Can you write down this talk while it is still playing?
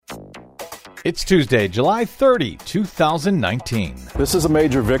It's Tuesday, July 30, 2019. This is a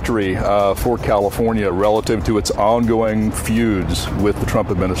major victory for California relative to its ongoing feuds with the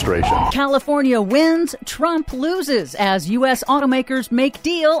Trump administration. California wins, Trump loses as U.S. automakers make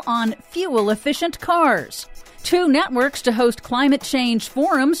deal on fuel-efficient cars. 2 networks to host climate change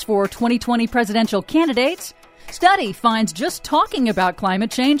forums for 2020 presidential candidates. Study finds just talking about climate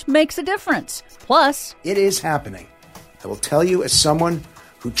change makes a difference. Plus, it is happening. I will tell you as someone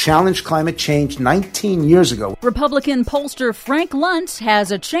who challenged climate change 19 years ago. Republican pollster Frank Luntz has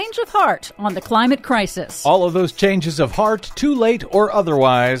a change of heart on the climate crisis. All of those changes of heart, too late or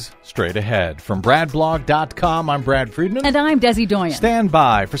otherwise, straight ahead. From BradBlog.com, I'm Brad Friedman. And I'm Desi Doyen. Stand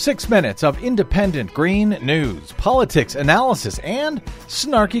by for 6 minutes of independent green news, politics, analysis, and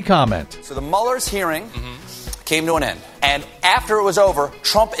snarky comment. So the Mueller's hearing came to an end. And after it was over,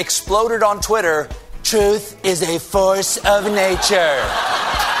 Trump exploded on Twitter, "Truth is a force of nature."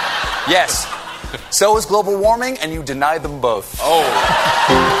 Yes. So is global warming, and you denied them both.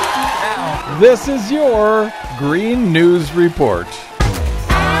 Now, this is your Green News Report.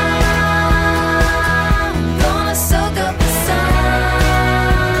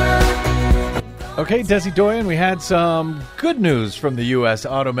 Okay, Desi Doyen, we had some good news from the U.S.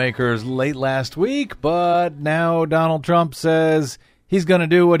 automakers late last week, but now Donald Trump says he's going to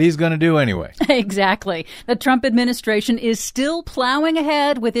do what he's going to do anyway. Exactly. The Trump administration is still plowing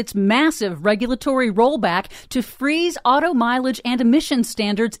ahead with its massive regulatory rollback to freeze auto mileage and emission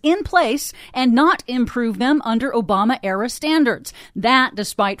standards in place and not improve them under Obama-era standards. That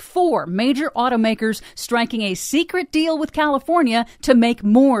despite 4 major automakers striking a secret deal with California to make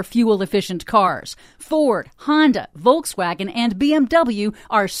more fuel-efficient cars. Ford, Honda, Volkswagen, and BMW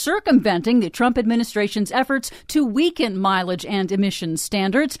are circumventing the Trump administration's efforts to weaken mileage and emission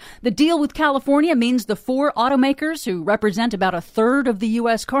standards. The deal with California means the 4 automakers, who represent about a third of the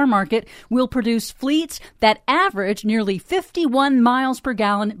U.S. car market, will produce fleets that average nearly 51 miles per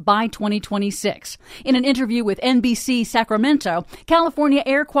gallon by 2026. In an interview with NBC Sacramento, California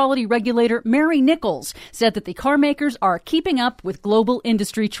air quality regulator Mary Nichols said that the car makers are keeping up with global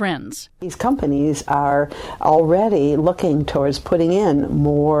industry trends. These companies are already looking towards putting in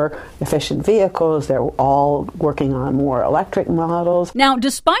more efficient vehicles. They're all working on more electric models. Now,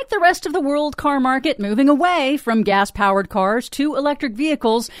 despite the rest of the world car market moving away from gas-powered cars to electric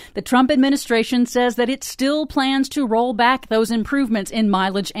vehicles, the Trump administration says that it still plans to roll back those improvements in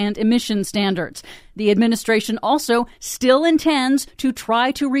mileage and emission standards. The administration also still intends to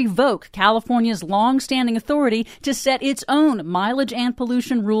try to revoke California's long-standing authority to set its own mileage and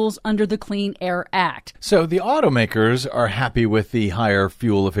pollution rules under the Clean Air Act. So the automakers are happy with the higher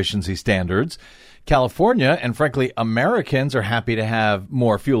fuel efficiency standards. California, and frankly, Americans are happy to have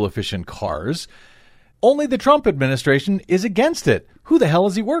more fuel-efficient cars. Only the Trump administration is against it. Who the hell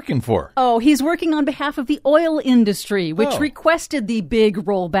is he working for? Oh, he's working on behalf of the oil industry, which requested the big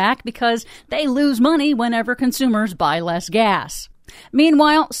rollback because they lose money whenever consumers buy less gas.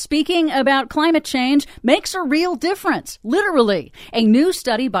 Meanwhile, speaking about climate change makes a real difference, literally. A new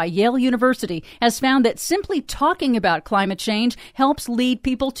study by Yale University has found that simply talking about climate change helps lead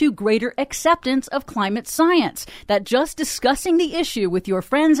people to greater acceptance of climate science, that just discussing the issue with your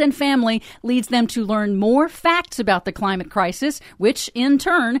friends and family leads them to learn more facts about the climate crisis, which in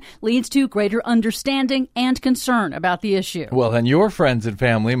turn leads to greater understanding and concern about the issue. Well, then your friends and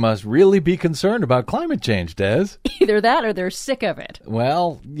family must really be concerned about climate change, Des. Either that or they're sick of it.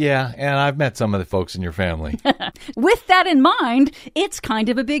 Well, yeah, and I've met some of the folks in your family. With that in mind, it's kind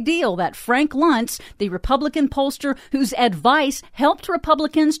of a big deal that Frank Luntz, the Republican pollster whose advice helped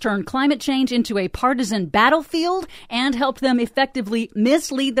Republicans turn climate change into a partisan battlefield and helped them effectively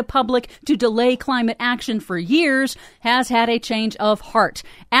mislead the public to delay climate action for years, has had a change of heart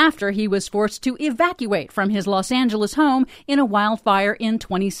after he was forced to evacuate from his Los Angeles home in a wildfire in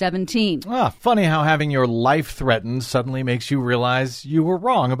 2017. Funny how having your life threatened suddenly makes you realize you were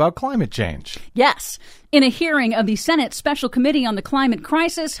wrong about climate change. Yes. In a hearing of the Senate Special Committee on the Climate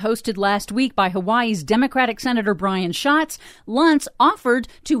Crisis, hosted last week by Hawaii's Democratic Senator Brian Schatz, Luntz offered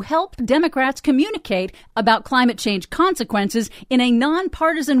to help Democrats communicate about climate change consequences in a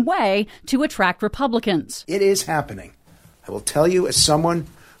nonpartisan way to attract Republicans. It is happening. I will tell you as someone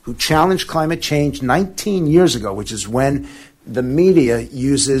who challenged climate change 19 years ago, which is when the media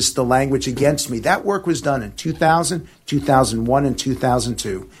uses the language against me. That work was done in 2000, 2001, and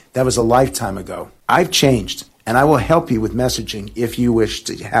 2002. That was a lifetime ago. I've changed, and I will help you with messaging if you wish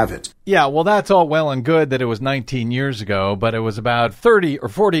to have it. Yeah, well, that's all well and good that it was 19 years ago, but it was about 30 or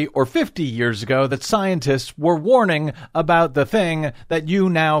 40 or 50 years ago that scientists were warning about the thing that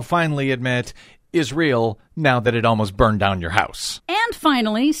you now finally admit is real, now that it almost burned down your house. And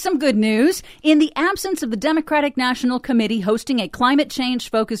finally, some good news. In the absence of the Democratic National Committee hosting a climate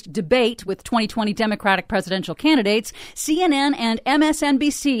change-focused debate with 2020 Democratic presidential candidates, CNN and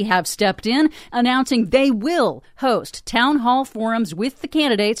MSNBC have stepped in, announcing they will host town hall forums with the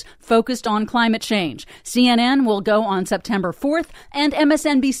candidates focused on climate change. CNN will go on September 4th and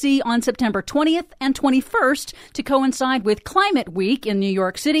MSNBC on September 20th and 21st to coincide with Climate Week in New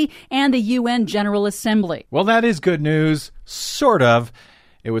York City and the UN General Assembly. Well, that is good news, sort of.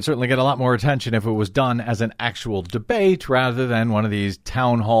 It would certainly get a lot more attention if it was done as an actual debate rather than one of these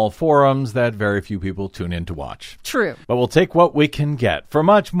town hall forums that very few people tune in to watch. True. But we'll take what we can get. For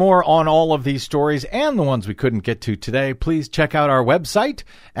much more on all of these stories and the ones we couldn't get to today, please check out our website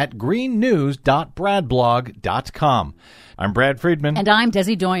at greennews.bradblog.com. I'm Brad Friedman. And I'm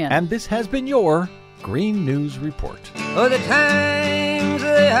Desi Doyen. And this has been your Green News Report. Oh, the times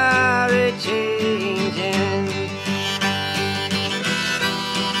they are a-changing.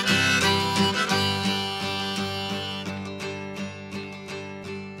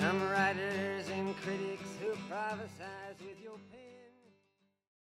 Some writers and critics who prophesize with your pen.